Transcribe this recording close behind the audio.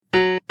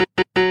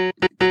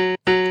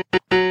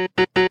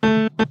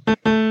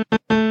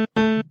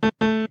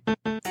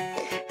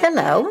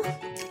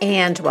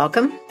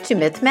welcome to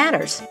Myth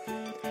Matters,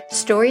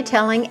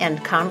 storytelling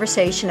and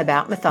conversation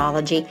about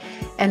mythology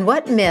and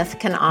what myth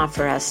can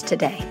offer us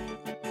today.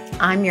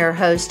 I'm your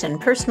host and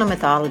personal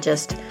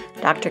mythologist,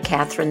 Dr.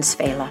 Catherine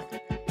Svela.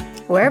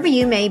 Wherever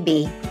you may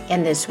be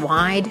in this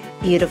wide,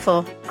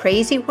 beautiful,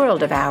 crazy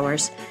world of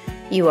ours,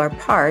 you are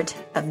part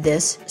of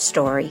this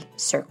story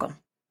circle.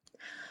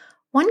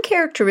 One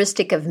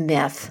characteristic of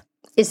myth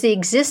is the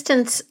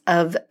existence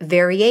of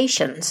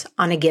variations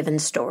on a given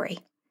story.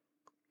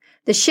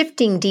 The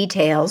shifting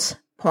details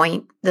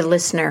point the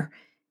listener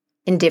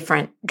in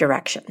different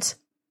directions.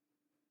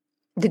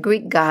 The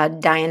Greek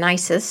god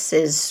Dionysus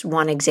is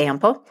one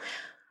example.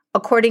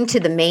 According to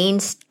the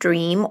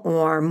mainstream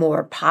or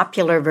more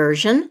popular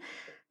version,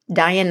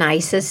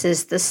 Dionysus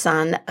is the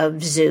son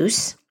of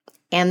Zeus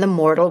and the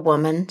mortal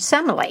woman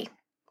Semele,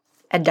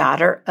 a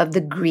daughter of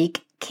the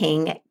Greek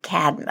king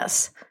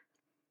Cadmus.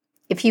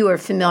 If you are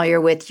familiar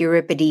with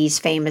Euripides'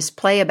 famous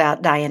play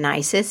about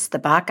Dionysus, the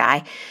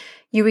Bacchae,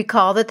 you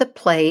recall that the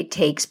play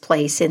takes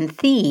place in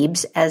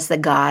Thebes as the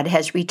god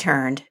has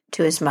returned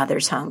to his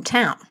mother's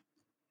hometown.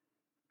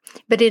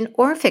 But in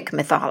Orphic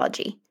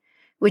mythology,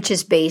 which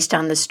is based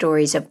on the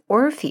stories of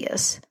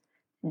Orpheus,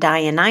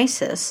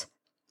 Dionysus,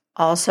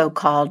 also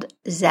called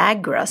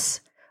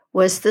Zagreus,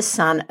 was the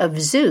son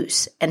of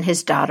Zeus and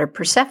his daughter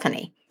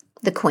Persephone,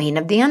 the queen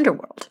of the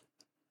underworld.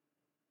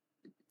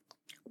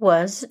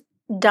 Was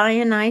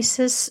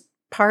Dionysus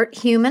part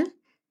human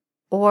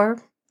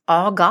or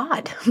all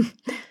god?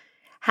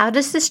 How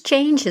does this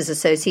change his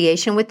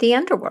association with the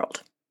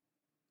underworld?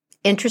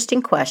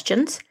 Interesting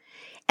questions,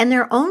 and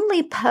they're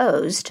only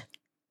posed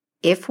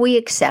if we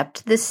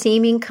accept the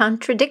seeming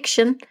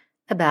contradiction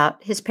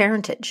about his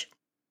parentage.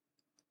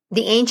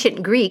 The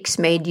ancient Greeks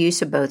made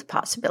use of both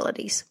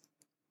possibilities.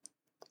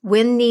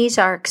 When these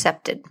are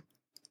accepted,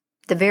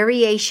 the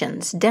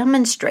variations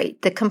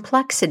demonstrate the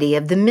complexity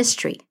of the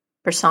mystery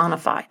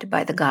personified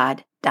by the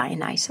god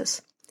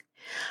Dionysus.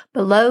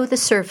 Below the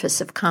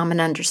surface of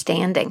common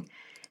understanding,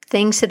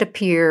 things that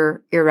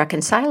appear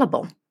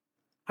irreconcilable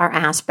are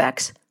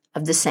aspects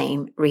of the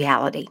same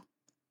reality.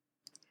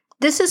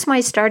 This is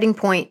my starting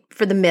point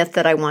for the myth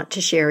that I want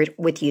to share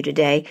with you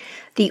today,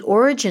 the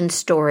origin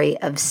story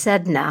of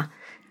Sedna,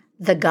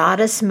 the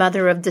goddess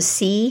mother of the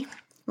sea,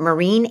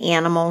 marine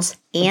animals,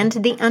 and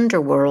the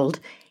underworld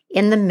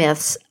in the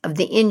myths of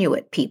the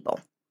Inuit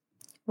people,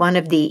 one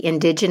of the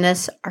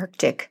indigenous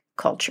Arctic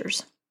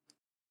cultures.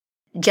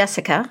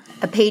 Jessica,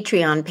 a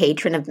Patreon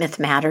patron of Myth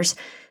Matters,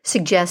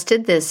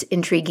 suggested this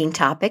intriguing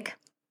topic.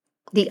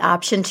 The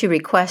option to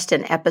request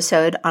an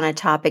episode on a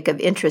topic of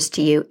interest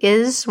to you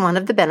is one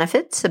of the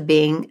benefits of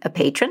being a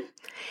patron.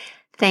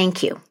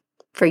 Thank you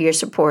for your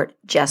support,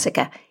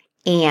 Jessica,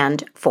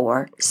 and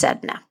for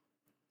Sedna.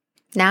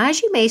 Now,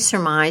 as you may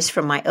surmise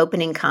from my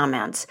opening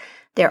comments,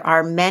 there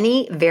are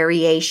many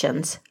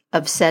variations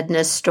of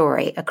Sedna's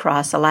story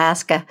across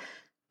Alaska,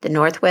 the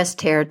Northwest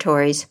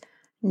Territories,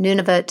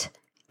 Nunavut,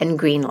 and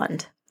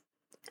Greenland.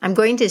 I'm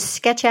going to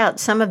sketch out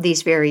some of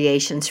these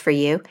variations for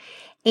you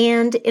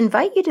and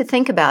invite you to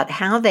think about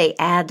how they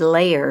add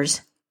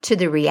layers to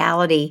the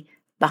reality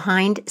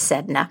behind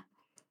Sedna.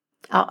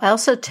 I'll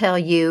also tell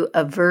you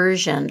a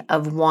version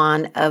of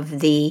one of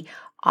the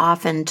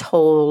often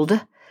told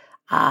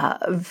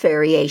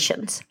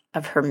variations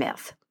of her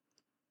myth.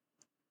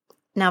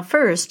 Now,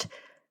 first,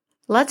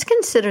 let's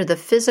consider the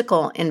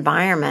physical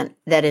environment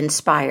that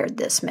inspired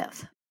this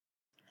myth.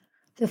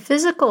 The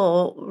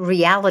physical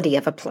reality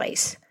of a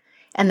place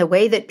and the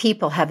way that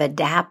people have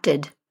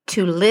adapted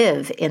to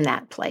live in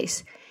that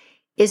place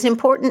is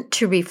important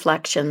to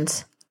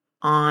reflections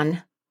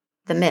on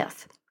the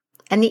myth.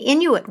 And the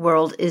Inuit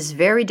world is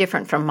very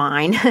different from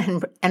mine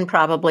and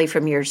probably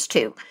from yours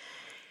too.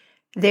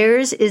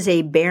 Theirs is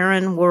a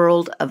barren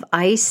world of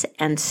ice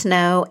and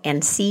snow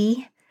and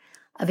sea,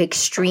 of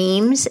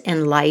extremes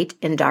in light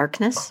and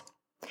darkness,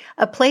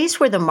 a place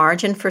where the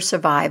margin for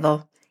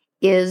survival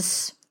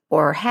is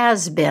or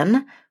has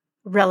been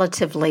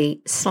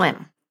relatively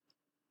slim.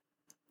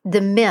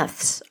 The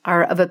myths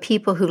are of a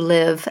people who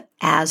live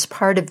as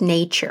part of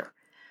nature,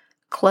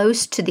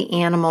 close to the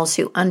animals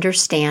who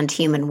understand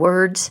human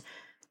words,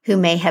 who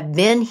may have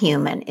been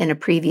human in a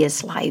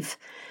previous life,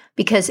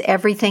 because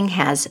everything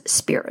has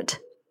spirit,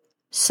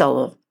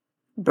 soul,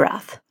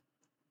 breath.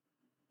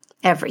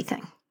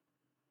 Everything.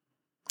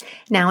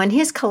 Now, in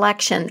his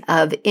collection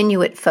of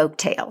Inuit folk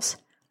tales,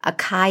 A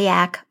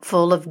Kayak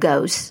Full of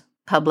Ghosts,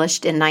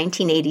 published in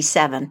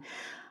 1987,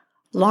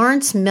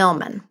 Lawrence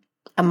Millman,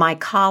 a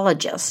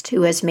mycologist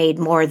who has made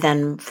more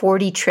than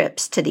 40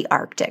 trips to the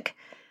Arctic,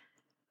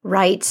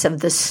 writes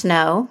of the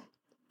snow,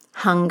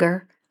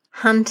 hunger,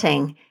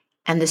 hunting,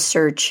 and the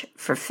search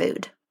for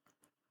food.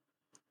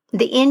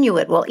 The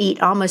Inuit will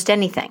eat almost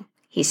anything,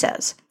 he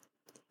says.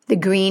 The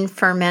green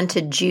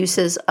fermented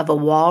juices of a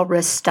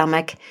walrus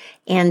stomach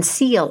and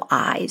seal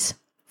eyes,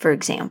 for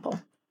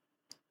example.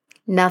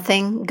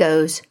 Nothing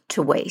goes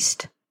to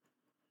waste.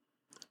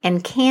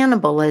 And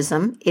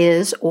cannibalism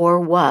is or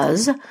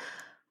was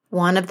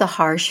one of the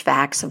harsh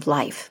facts of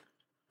life.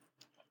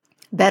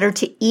 Better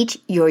to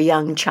eat your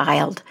young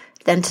child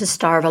than to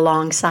starve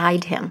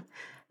alongside him,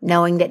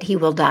 knowing that he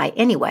will die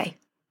anyway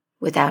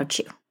without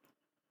you.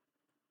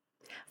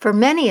 For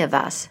many of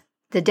us,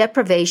 the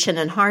deprivation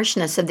and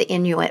harshness of the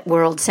Inuit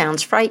world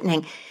sounds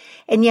frightening,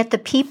 and yet the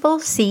people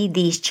see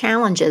these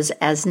challenges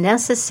as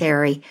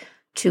necessary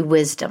to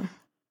wisdom.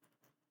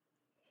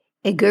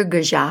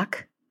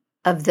 Igurgajak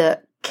of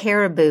the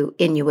Caribou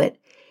Inuit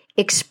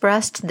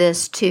expressed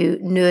this to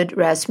Knud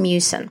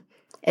Rasmussen,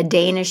 a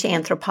Danish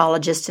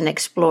anthropologist and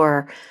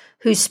explorer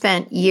who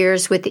spent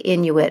years with the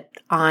Inuit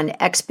on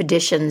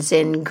expeditions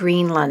in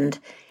Greenland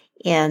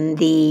in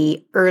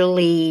the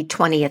early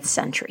 20th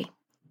century.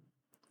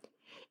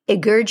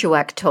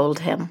 Igurgajak told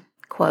him,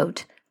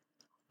 quote,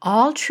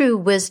 "All true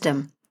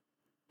wisdom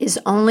is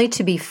only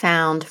to be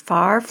found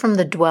far from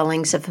the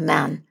dwellings of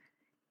men,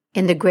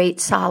 in the great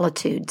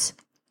solitudes,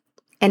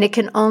 and it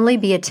can only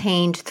be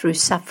attained through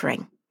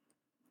suffering.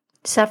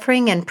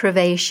 Suffering and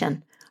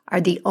privation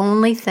are the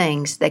only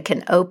things that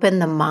can open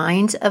the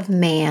minds of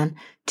man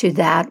to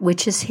that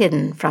which is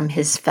hidden from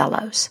his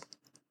fellows."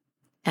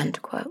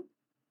 End quote.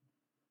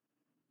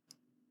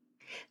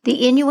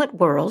 The Inuit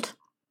world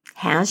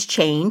has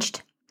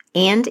changed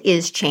and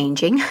is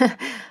changing.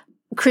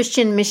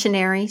 Christian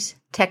missionaries,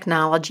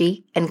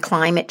 technology, and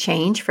climate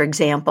change, for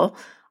example,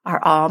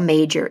 are all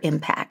major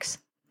impacts.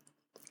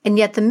 And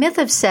yet the myth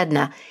of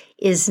Sedna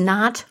is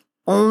not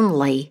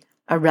only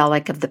a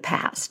relic of the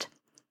past.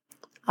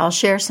 I'll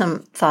share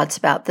some thoughts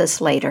about this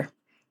later.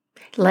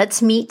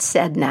 Let's meet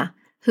Sedna,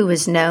 who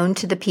is known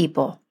to the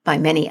people by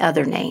many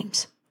other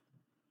names.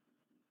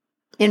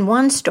 In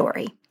one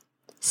story,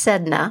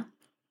 Sedna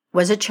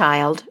was a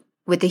child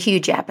with a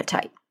huge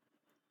appetite.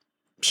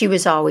 She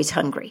was always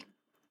hungry.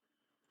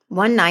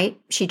 One night,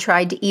 she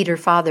tried to eat her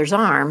father's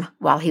arm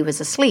while he was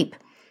asleep.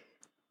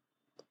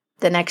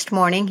 The next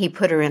morning, he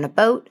put her in a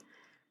boat,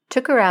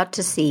 took her out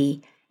to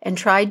sea, and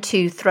tried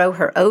to throw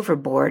her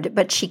overboard,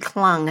 but she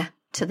clung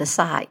to the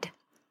side.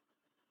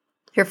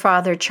 Her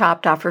father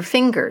chopped off her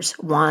fingers,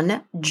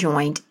 one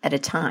joint at a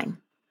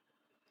time.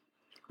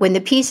 When the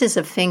pieces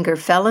of finger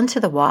fell into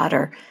the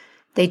water,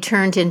 they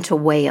turned into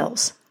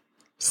whales,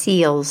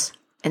 seals,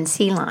 and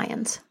sea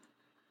lions.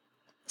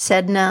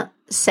 Sedna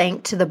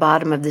sank to the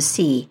bottom of the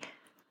sea,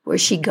 where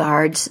she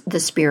guards the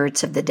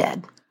spirits of the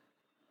dead.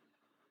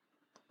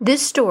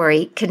 This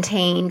story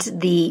contained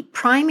the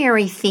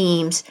primary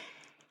themes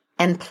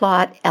and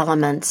plot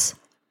elements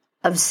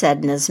of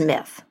Sedna's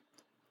myth: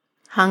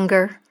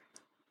 hunger,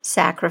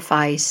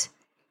 sacrifice,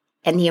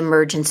 and the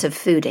emergence of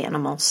food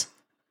animals.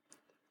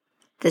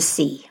 The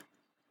sea.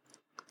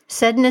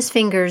 Sedna's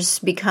fingers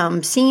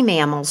become sea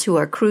mammals who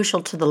are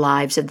crucial to the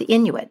lives of the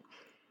Inuit.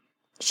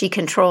 She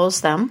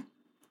controls them,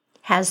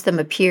 has them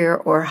appear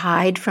or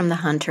hide from the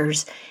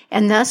hunters,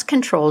 and thus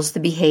controls the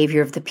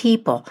behavior of the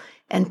people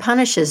and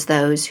punishes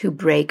those who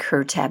break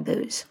her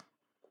taboos.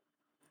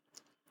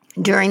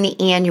 During the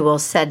annual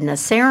Sedna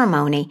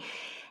ceremony,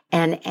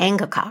 an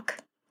Angakok,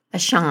 a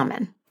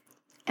shaman,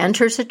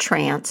 enters a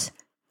trance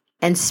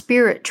and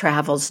spirit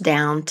travels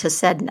down to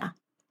Sedna.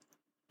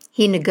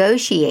 He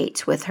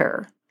negotiates with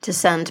her to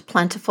send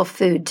plentiful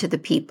food to the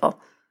people,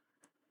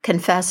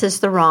 confesses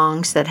the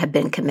wrongs that have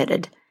been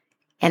committed,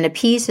 and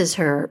appeases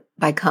her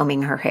by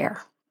combing her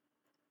hair.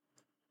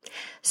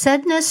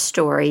 Sedna's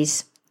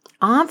stories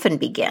often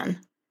begin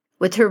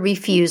with her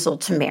refusal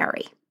to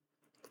marry.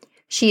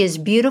 She is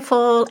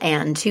beautiful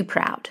and too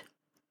proud.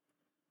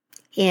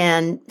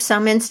 In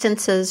some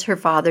instances, her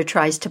father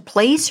tries to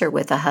place her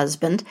with a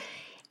husband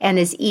and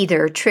is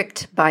either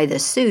tricked by the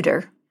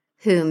suitor,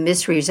 who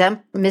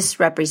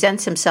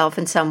misrepresents himself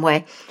in some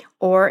way,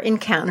 or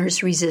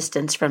encounters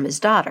resistance from his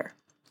daughter.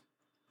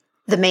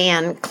 The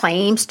man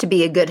claims to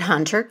be a good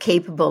hunter,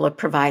 capable of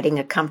providing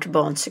a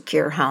comfortable and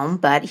secure home,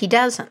 but he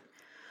doesn't,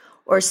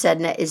 or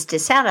Sedna is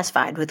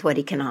dissatisfied with what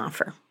he can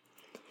offer.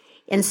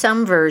 In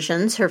some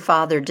versions, her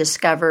father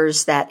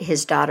discovers that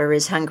his daughter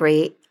is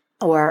hungry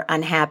or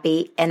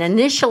unhappy and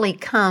initially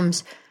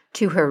comes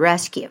to her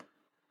rescue.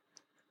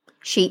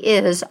 She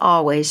is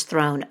always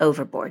thrown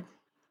overboard.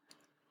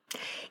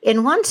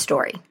 In one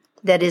story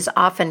that is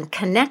often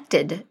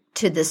connected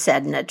to the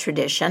Sedna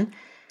tradition,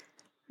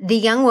 the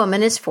young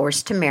woman is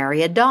forced to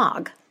marry a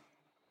dog.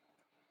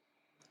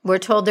 We're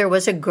told there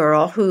was a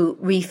girl who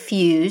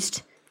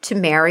refused to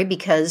marry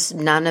because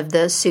none of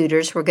the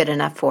suitors were good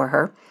enough for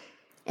her.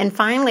 And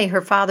finally,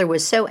 her father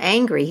was so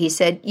angry, he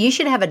said, "You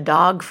should have a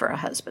dog for a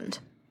husband."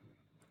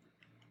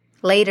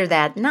 Later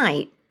that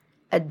night,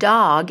 a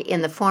dog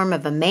in the form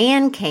of a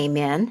man came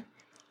in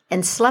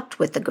and slept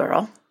with the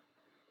girl.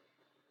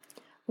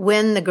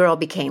 When the girl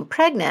became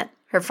pregnant,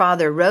 her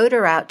father rowed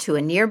her out to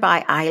a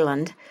nearby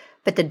island,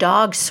 but the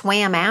dog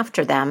swam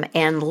after them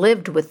and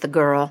lived with the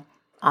girl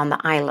on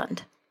the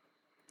island.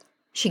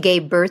 She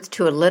gave birth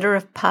to a litter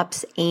of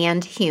pups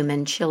and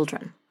human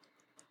children.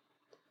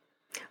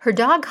 Her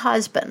dog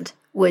husband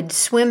would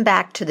swim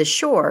back to the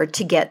shore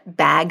to get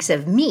bags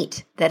of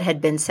meat that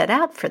had been set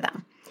out for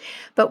them.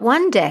 But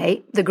one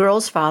day, the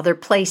girl's father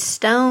placed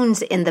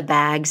stones in the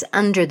bags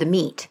under the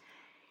meat,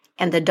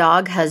 and the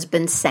dog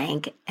husband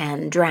sank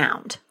and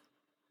drowned.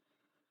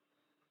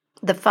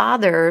 The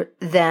father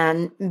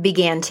then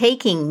began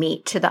taking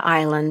meat to the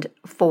island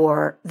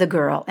for the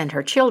girl and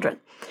her children.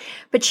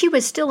 But she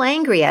was still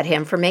angry at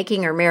him for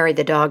making her marry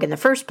the dog in the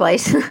first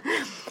place,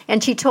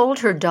 and she told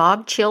her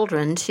dog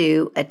children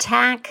to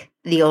attack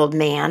the old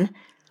man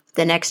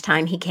the next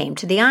time he came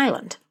to the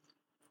island.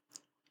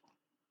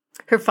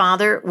 Her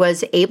father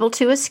was able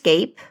to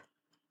escape,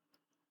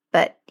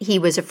 but he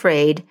was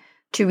afraid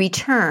to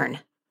return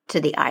to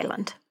the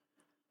island.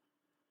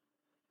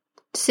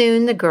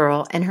 Soon the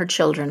girl and her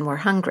children were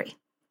hungry.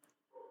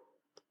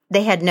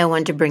 They had no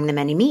one to bring them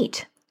any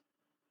meat.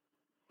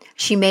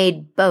 She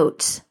made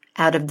boats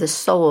out of the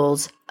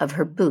soles of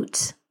her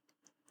boots.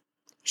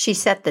 She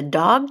set the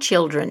dog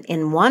children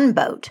in one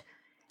boat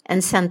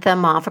and sent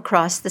them off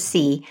across the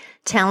sea,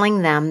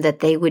 telling them that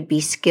they would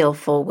be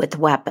skillful with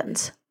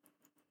weapons.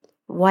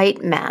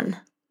 White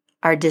men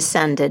are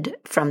descended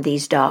from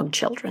these dog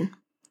children.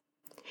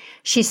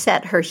 She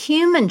set her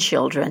human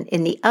children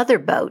in the other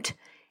boat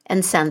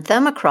and sent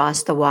them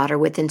across the water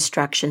with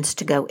instructions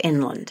to go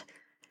inland.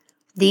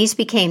 These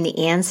became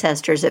the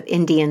ancestors of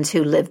Indians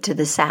who lived to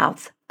the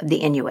south of the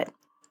Inuit.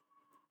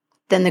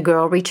 Then the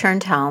girl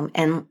returned home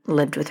and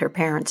lived with her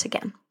parents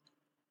again.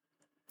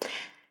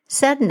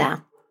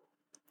 Sedna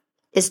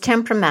is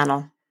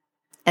temperamental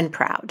and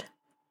proud.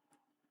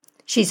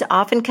 She's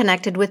often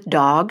connected with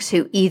dogs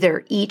who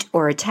either eat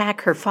or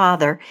attack her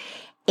father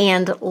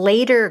and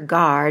later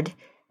guard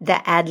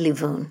the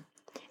Adlivun,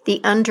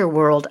 the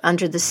underworld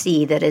under the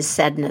sea that is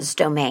Sedna's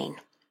domain.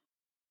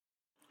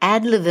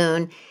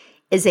 Adlivun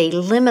is a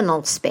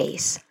liminal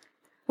space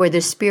where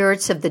the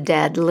spirits of the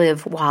dead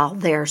live while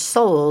their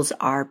souls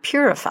are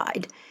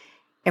purified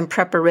in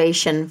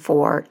preparation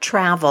for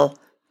travel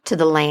to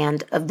the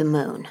land of the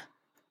moon.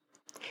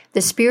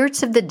 The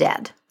spirits of the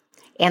dead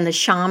and the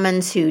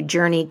shamans who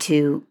journey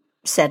to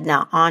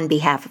Sedna on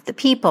behalf of the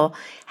people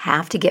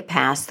have to get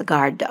past the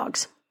guard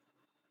dogs.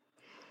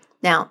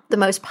 Now, the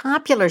most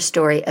popular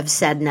story of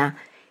Sedna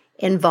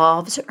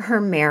involves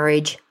her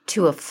marriage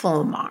to a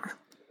fulmar.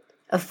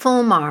 A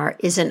fulmar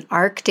is an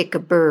Arctic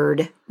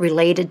bird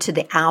related to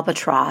the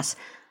albatross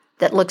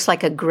that looks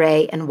like a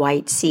gray and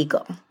white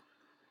seagull.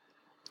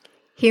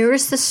 Here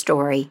is the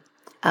story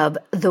of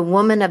The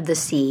Woman of the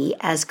Sea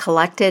as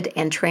collected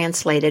and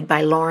translated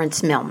by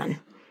Lawrence Millman.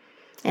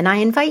 And I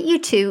invite you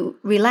to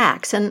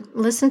relax and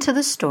listen to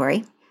the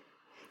story.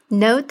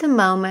 Note the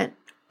moment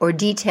or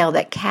detail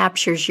that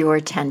captures your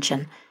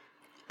attention,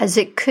 as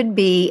it could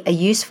be a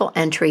useful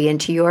entry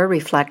into your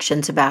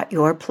reflections about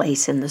your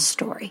place in the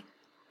story.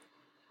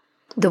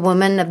 The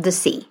Woman of the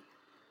Sea,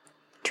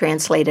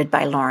 translated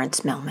by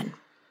Lawrence Millman.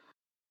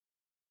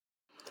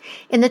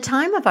 In the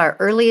time of our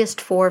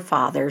earliest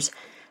forefathers,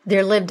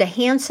 there lived a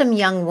handsome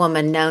young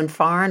woman known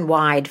far and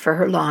wide for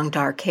her long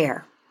dark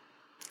hair.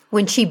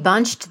 When she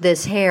bunched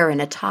this hair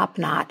in a top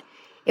knot,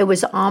 it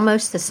was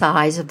almost the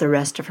size of the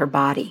rest of her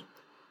body.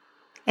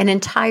 An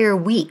entire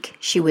week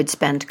she would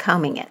spend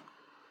combing it.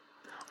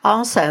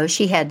 Also,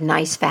 she had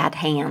nice fat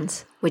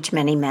hands, which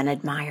many men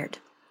admired.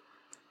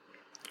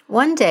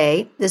 One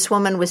day, this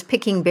woman was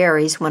picking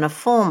berries when a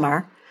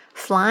fulmar,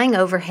 flying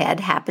overhead,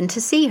 happened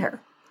to see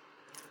her.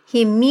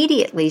 He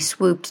immediately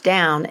swooped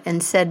down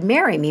and said,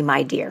 "Marry me,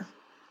 my dear."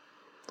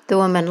 The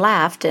woman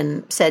laughed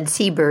and said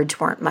seabirds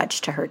weren't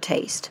much to her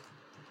taste.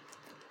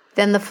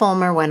 Then the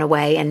fulmar went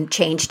away and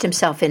changed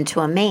himself into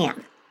a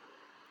man.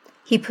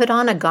 He put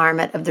on a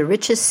garment of the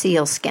richest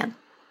sealskin,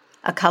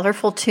 a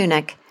colorful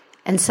tunic,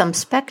 and some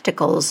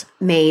spectacles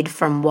made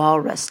from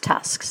walrus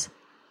tusks.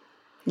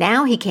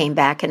 Now he came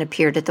back and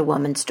appeared at the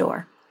woman's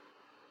door.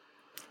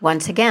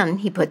 Once again,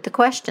 he put the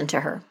question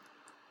to her.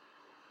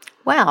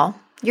 "Well,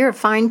 you're a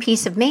fine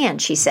piece of man,"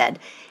 she said,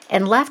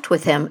 and left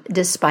with him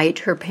despite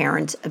her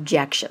parents'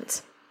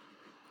 objections.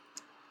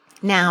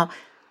 Now,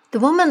 the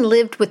woman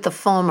lived with the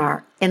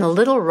fulmar in a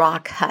little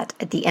rock hut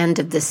at the end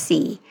of the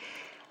sea,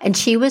 and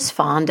she was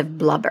fond of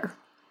blubber.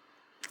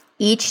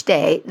 Each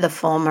day, the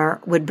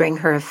fulmar would bring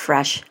her a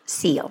fresh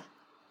seal.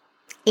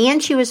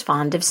 And she was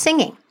fond of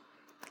singing.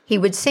 He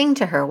would sing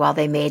to her while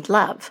they made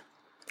love.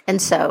 And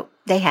so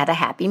they had a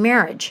happy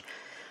marriage.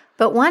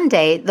 But one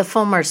day, the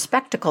fulmar's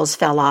spectacles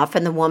fell off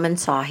and the woman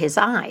saw his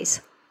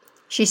eyes.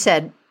 She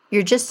said,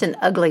 "You're just an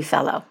ugly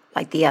fellow,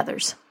 like the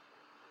others."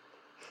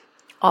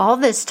 All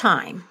this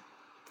time,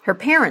 her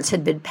parents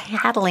had been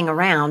paddling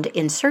around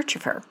in search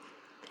of her.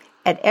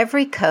 At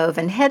every cove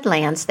and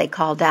headlands, they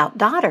called out,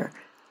 "Daughter,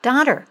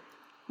 daughter,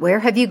 where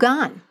have you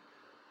gone?"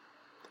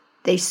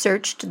 They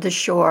searched the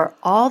shore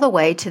all the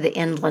way to the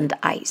inland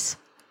ice.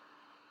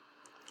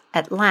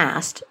 At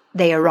last,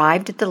 they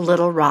arrived at the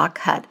little rock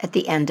hut at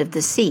the end of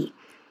the sea.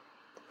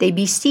 They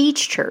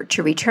besieged her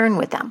to return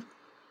with them.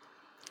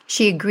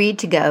 She agreed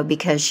to go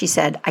because she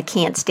said, "I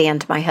can't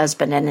stand my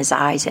husband and his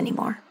eyes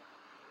anymore."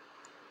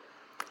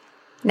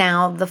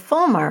 Now, the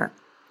fulmar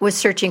was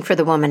searching for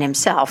the woman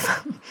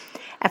himself.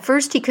 At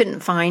first, he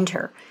couldn't find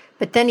her,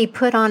 but then he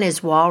put on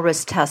his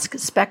walrus tusk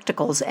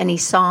spectacles and he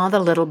saw the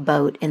little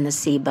boat in the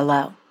sea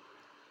below.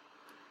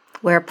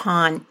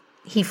 Whereupon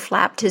he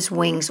flapped his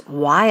wings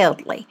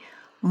wildly,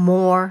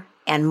 more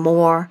and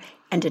more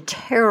and a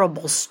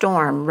terrible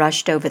storm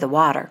rushed over the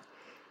water.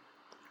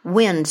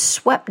 Wind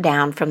swept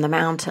down from the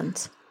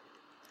mountains.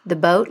 The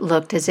boat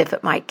looked as if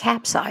it might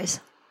capsize.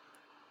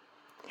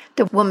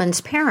 The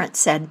woman's parents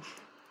said,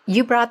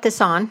 "You brought this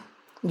on.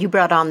 You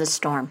brought on the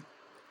storm.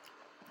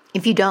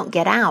 If you don't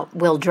get out,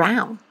 we'll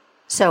drown.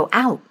 So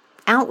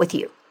out with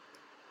you."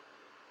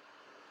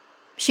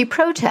 She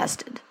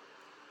protested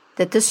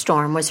that the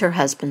storm was her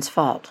husband's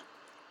fault.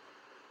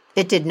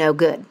 It did no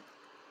good.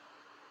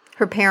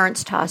 Her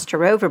parents tossed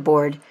her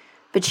overboard,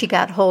 but she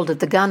got hold of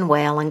the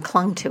gunwale and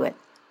clung to it.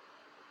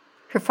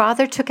 Her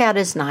father took out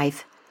his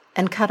knife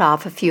and cut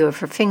off a few of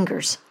her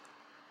fingers.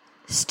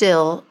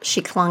 Still,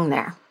 she clung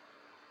there.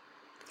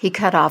 He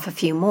cut off a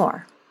few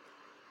more.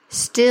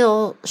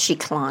 Still, she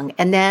clung,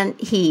 and then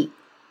he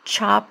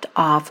chopped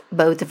off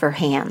both of her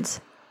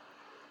hands.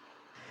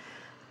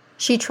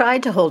 She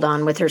tried to hold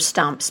on with her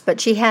stumps,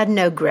 but she had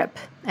no grip,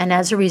 and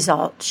as a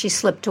result, she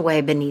slipped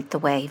away beneath the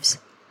waves.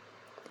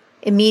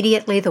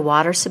 Immediately, the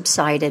water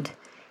subsided,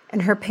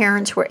 and her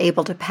parents were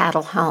able to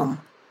paddle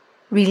home,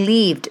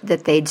 relieved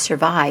that they'd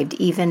survived,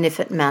 even if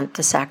it meant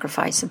the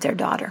sacrifice of their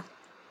daughter.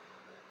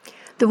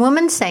 The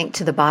woman sank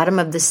to the bottom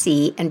of the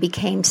sea and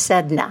became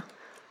Sedna,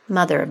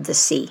 mother of the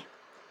sea.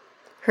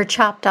 Her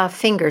chopped-off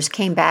fingers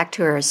came back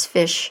to her as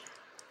fish,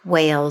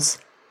 whales,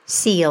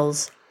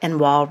 seals, and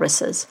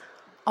walruses,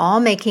 all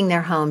making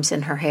their homes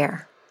in her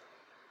hair.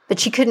 But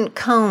she couldn't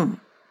comb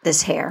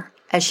this hair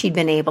as she'd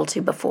been able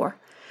to before.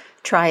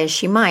 Try as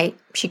she might,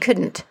 she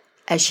couldn't,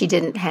 as she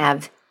didn't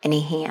have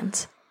any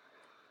hands.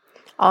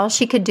 All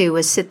she could do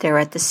was sit there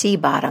at the sea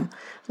bottom,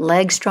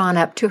 legs drawn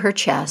up to her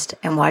chest,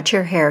 and watch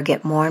her hair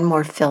get more and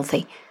more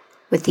filthy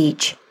with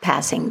each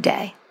passing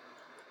day.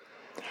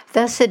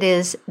 Thus it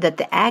is that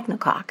the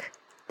Agnikok,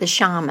 the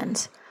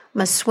shamans,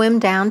 must swim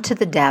down to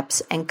the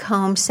depths and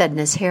comb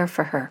Sedna's hair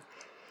for her.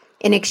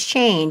 In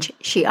exchange,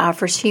 she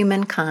offers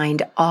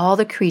humankind all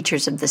the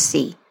creatures of the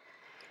sea.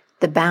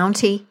 The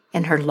bounty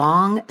in her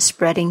long,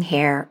 spreading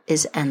hair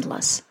is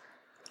endless.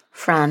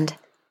 Friend,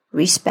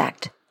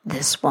 respect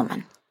this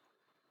woman.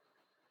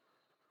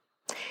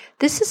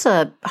 This is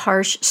a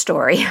harsh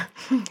story,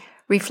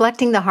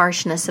 reflecting the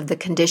harshness of the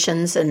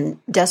conditions and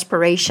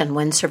desperation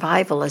when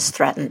survival is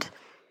threatened.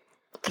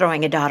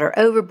 Throwing a daughter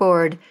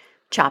overboard,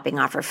 chopping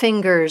off her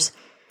fingers.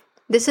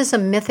 This is a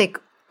mythic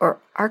or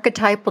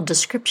archetypal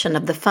description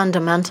of the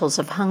fundamentals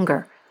of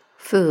hunger,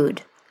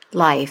 food,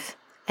 life,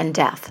 and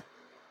death.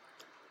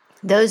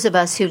 Those of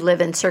us who live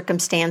in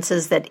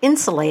circumstances that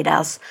insulate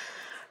us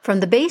from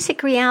the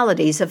basic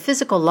realities of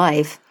physical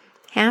life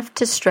have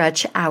to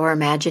stretch our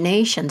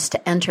imaginations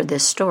to enter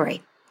this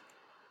story,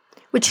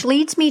 which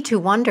leads me to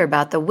wonder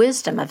about the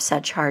wisdom of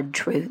such hard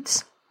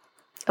truths,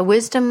 a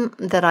wisdom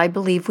that I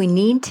believe we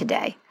need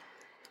today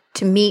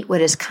to meet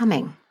what is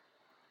coming,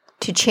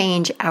 to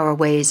change our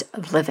ways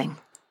of living.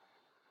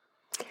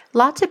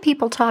 Lots of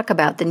people talk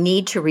about the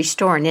need to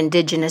restore an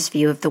indigenous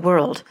view of the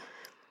world.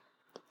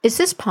 Is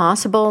this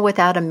possible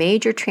without a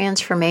major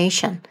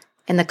transformation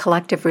in the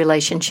collective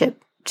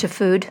relationship to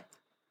food,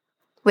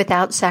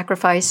 without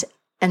sacrifice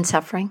and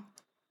suffering?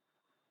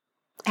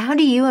 How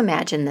do you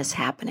imagine this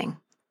happening?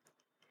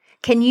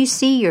 Can you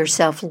see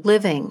yourself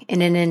living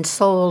in an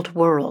ensouled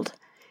world,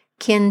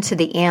 kin to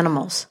the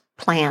animals,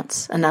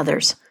 plants, and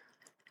others,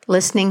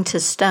 listening to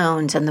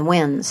stones and the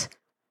winds,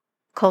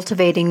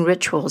 cultivating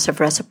rituals of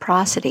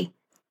reciprocity,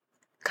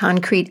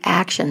 concrete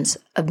actions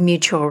of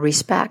mutual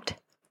respect?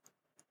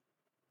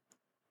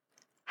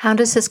 How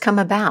does this come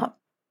about?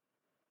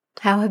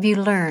 How have you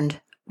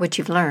learned what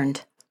you've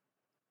learned?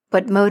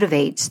 What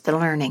motivates the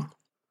learning?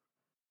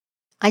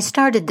 I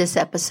started this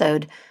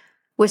episode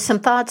with some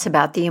thoughts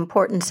about the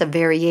importance of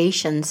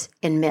variations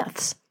in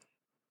myths.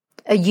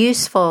 A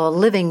useful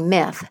living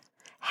myth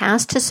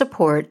has to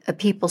support a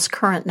people's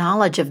current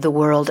knowledge of the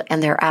world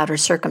and their outer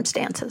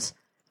circumstances.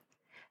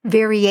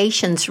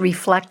 Variations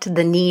reflect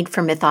the need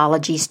for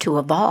mythologies to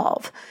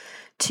evolve,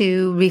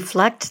 to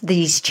reflect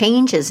these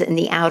changes in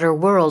the outer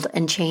world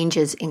and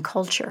changes in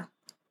culture.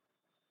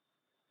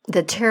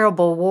 The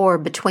terrible war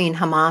between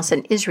Hamas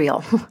and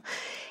Israel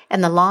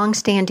and the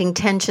long-standing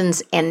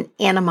tensions and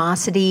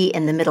animosity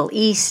in the Middle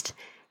East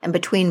and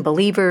between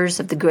believers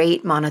of the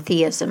great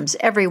monotheisms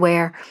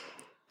everywhere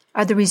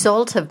are the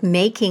result of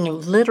making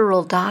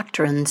literal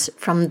doctrines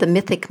from the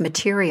mythic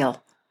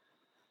material,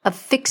 of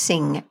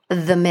fixing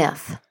the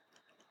myth,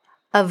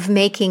 of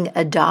making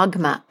a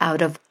dogma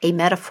out of a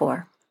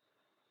metaphor.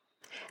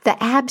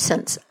 The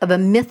absence of a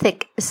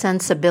mythic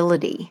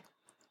sensibility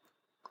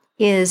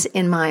is,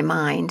 in my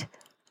mind,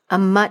 a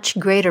much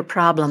greater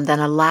problem than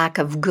a lack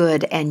of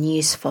good and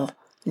useful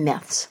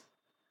myths.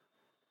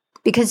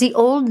 Because the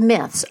old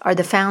myths are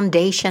the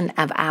foundation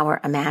of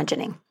our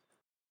imagining.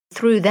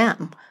 Through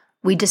them,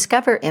 we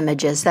discover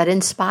images that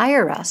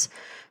inspire us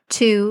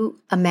to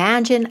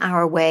imagine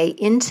our way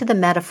into the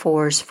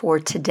metaphors for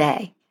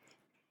today,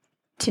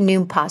 to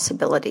new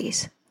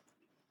possibilities,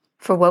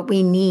 for what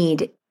we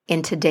need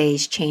in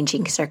today's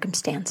changing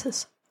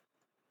circumstances.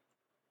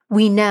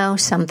 We know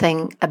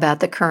something about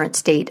the current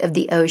state of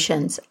the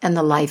oceans and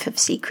the life of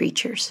sea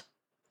creatures.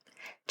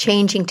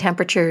 changing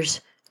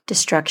temperatures,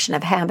 destruction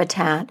of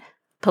habitat,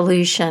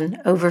 pollution,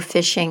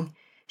 overfishing,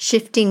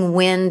 shifting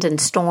wind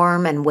and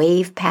storm and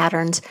wave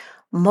patterns,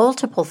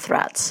 multiple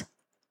threats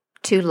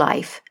to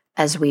life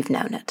as we've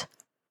known it.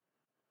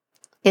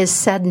 Is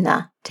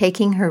Sedna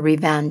taking her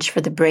revenge for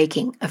the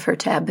breaking of her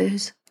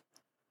taboos?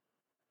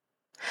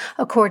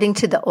 According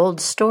to the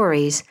old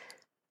stories,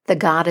 the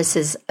goddess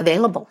is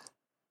available,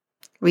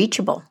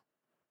 reachable.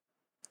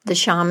 The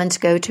shamans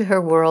go to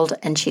her world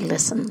and she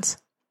listens.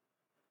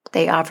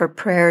 They offer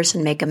prayers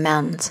and make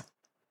amends.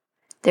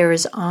 There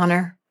is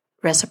honor,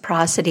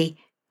 reciprocity,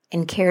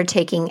 and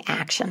caretaking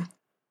action.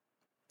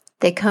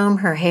 They comb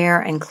her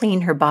hair and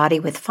clean her body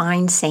with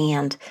fine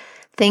sand,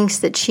 things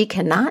that she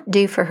cannot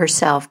do for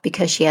herself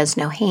because she has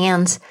no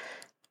hands,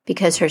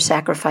 because her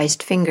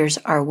sacrificed fingers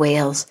are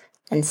whales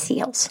and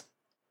seals.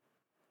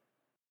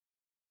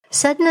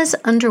 Sedna's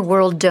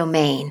underworld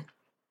domain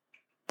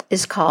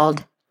is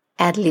called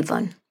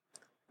Adlivun,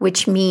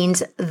 which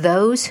means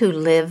those who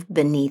live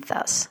beneath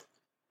us.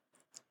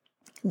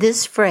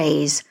 This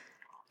phrase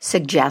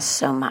suggests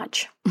so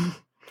much.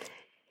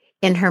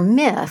 In her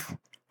myth,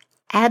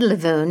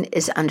 Adlivun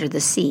is under the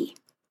sea.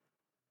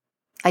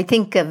 I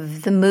think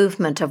of the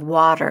movement of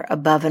water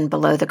above and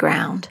below the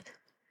ground,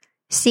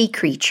 sea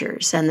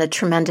creatures and the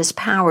tremendous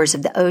powers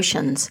of the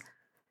oceans,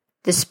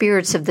 the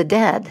spirits of the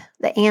dead,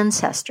 the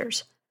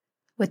ancestors,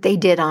 what they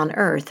did on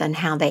earth and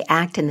how they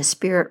act in the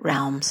spirit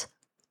realms.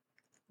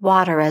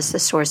 Water as the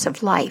source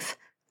of life,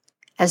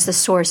 as the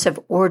source of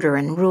order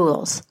and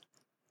rules,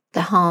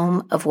 the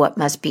home of what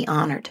must be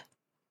honored.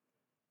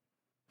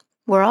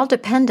 We're all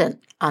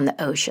dependent on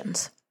the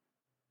oceans.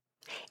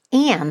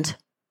 And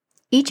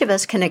each of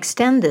us can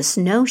extend this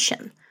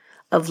notion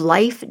of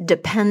life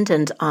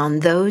dependent on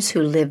those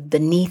who live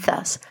beneath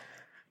us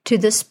to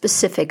the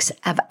specifics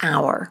of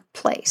our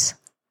place.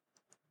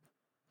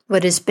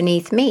 What is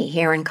beneath me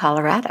here in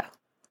Colorado?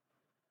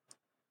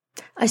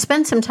 I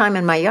spent some time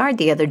in my yard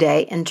the other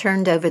day and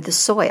turned over the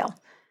soil,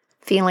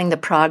 feeling the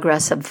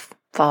progress of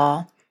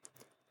fall,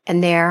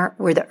 and there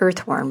were the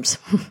earthworms.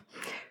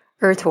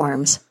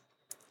 Earthworms,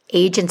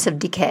 agents of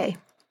decay,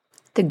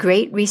 the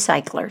great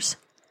recyclers,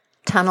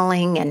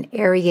 tunneling and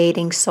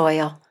aerating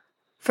soil,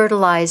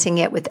 fertilizing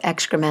it with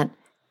excrement,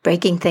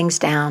 breaking things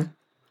down,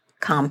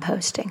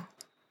 composting.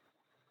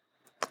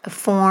 A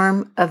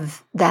form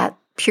of that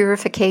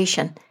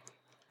purification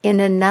in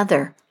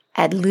another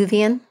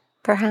adluvian,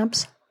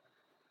 perhaps?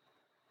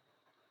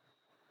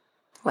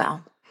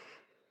 Well,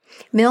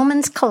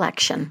 Millman's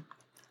collection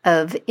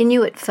of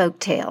Inuit folk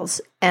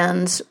tales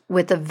ends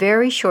with a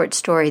very short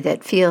story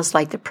that feels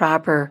like the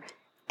proper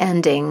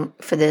ending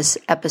for this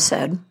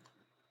episode.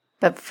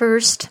 But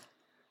first,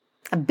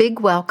 a big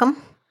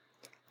welcome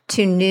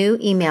to new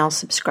email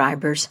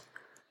subscribers: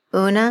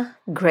 Una,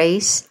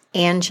 Grace,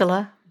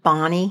 Angela,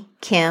 Bonnie,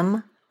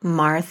 Kim,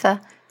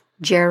 Martha,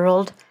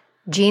 Gerald,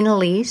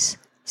 Jean-Elise,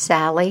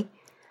 Sally,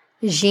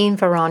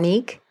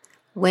 Jean-Veronique,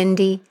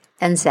 Wendy,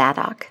 and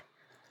Zadok.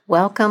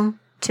 Welcome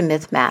to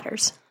Myth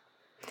Matters.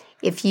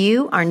 If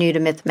you are new to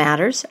Myth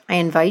Matters, I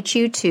invite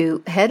you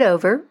to head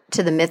over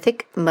to the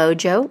Mythic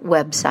Mojo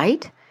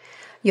website.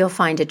 You'll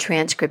find a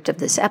transcript of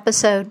this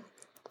episode,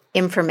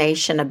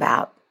 information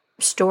about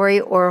story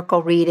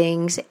oracle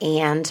readings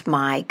and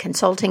my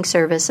consulting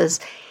services,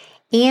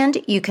 and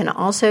you can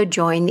also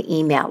join the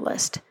email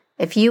list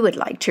if you would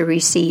like to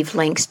receive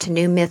links to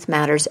new Myth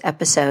Matters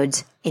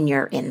episodes in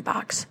your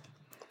inbox.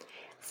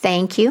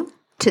 Thank you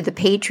to the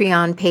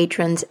Patreon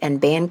patrons and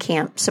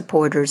Bandcamp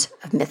supporters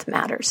of Myth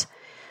Matters.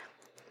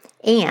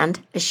 And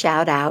a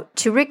shout out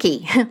to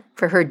Ricky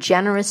for her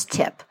generous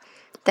tip.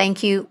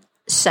 Thank you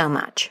so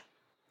much.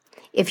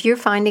 If you're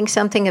finding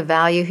something of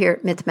value here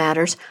at Myth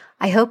Matters,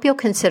 I hope you'll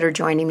consider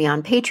joining me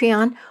on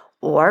Patreon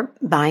or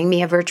buying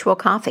me a virtual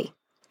coffee.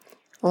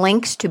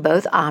 Links to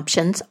both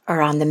options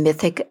are on the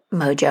Mythic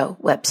Mojo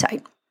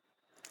website.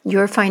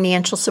 Your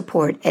financial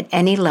support at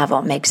any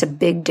level makes a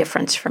big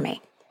difference for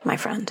me, my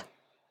friend.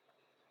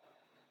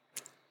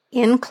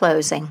 In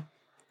closing,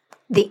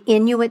 the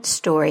Inuit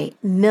story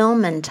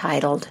Millman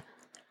titled,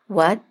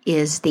 "What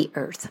is the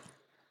Earth?"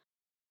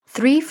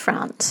 3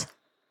 friends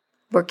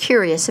were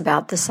curious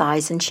about the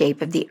size and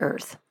shape of the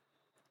Earth.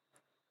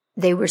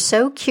 They were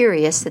so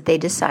curious that they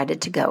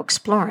decided to go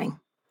exploring.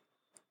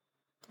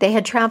 They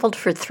had traveled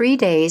for 3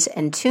 days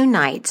and 2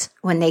 nights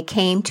when they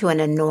came to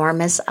an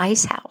enormous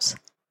ice house.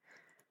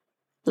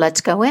 "Let's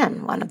go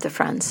in," one of the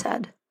friends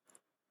said.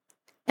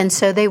 And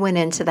so they went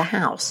into the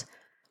house,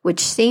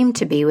 which seemed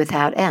to be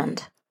without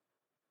end.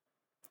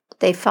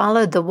 They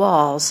followed the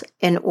walls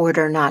in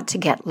order not to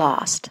get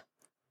lost.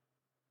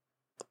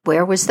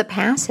 Where was the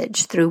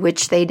passage through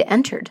which they'd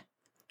entered?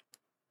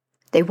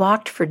 They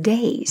walked for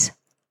days,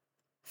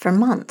 for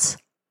months,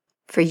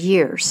 for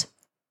years.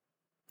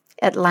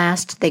 At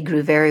last they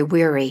grew very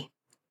weary.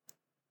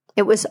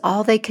 It was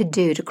all they could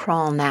do to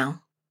crawl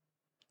now.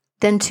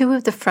 Then 2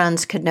 of the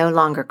friends could no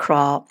longer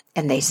crawl,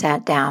 and they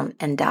sat down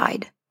and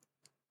died.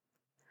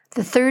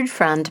 The 3rd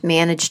friend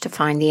managed to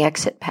find the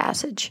exit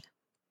passage.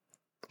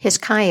 His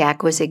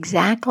kayak was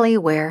exactly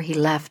where he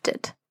left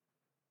it.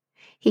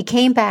 He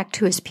came back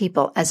to his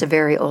people as a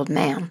very old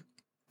man,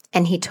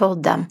 and he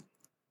told them,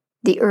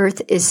 "The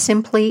earth is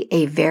simply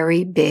a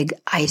very big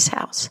ice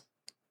house."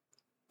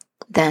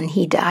 Then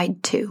he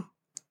died too.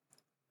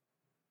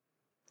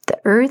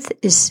 The earth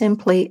is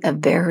simply a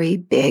very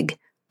big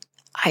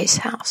ice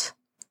house.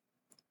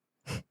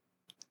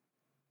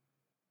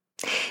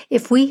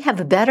 If we have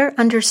a better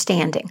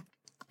understanding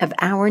of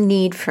our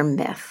need for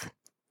myth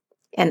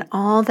and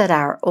all that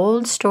our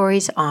old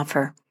stories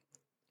offer,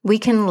 we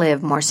can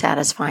live more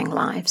satisfying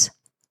lives.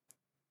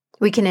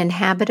 We can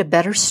inhabit a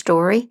better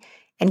story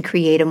and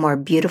create a more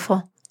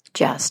beautiful,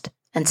 just,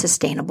 and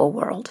sustainable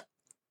world.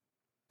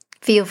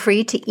 Feel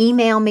free to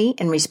email me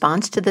in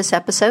response to this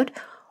episode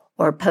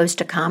or post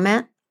a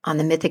comment on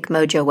the Mythic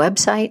Mojo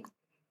website.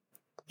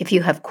 If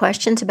you have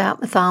questions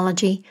about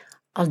mythology,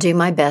 I'll do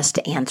my best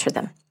to answer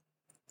them.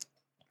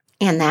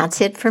 And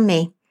that's it for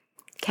me,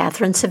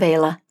 Catherine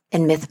Savela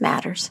in Myth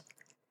Matters.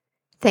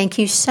 Thank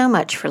you so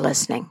much for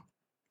listening.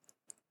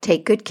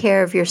 Take good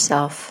care of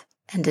yourself,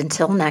 and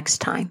until next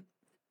time,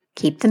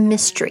 keep the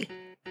mystery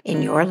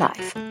in your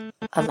life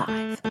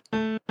alive.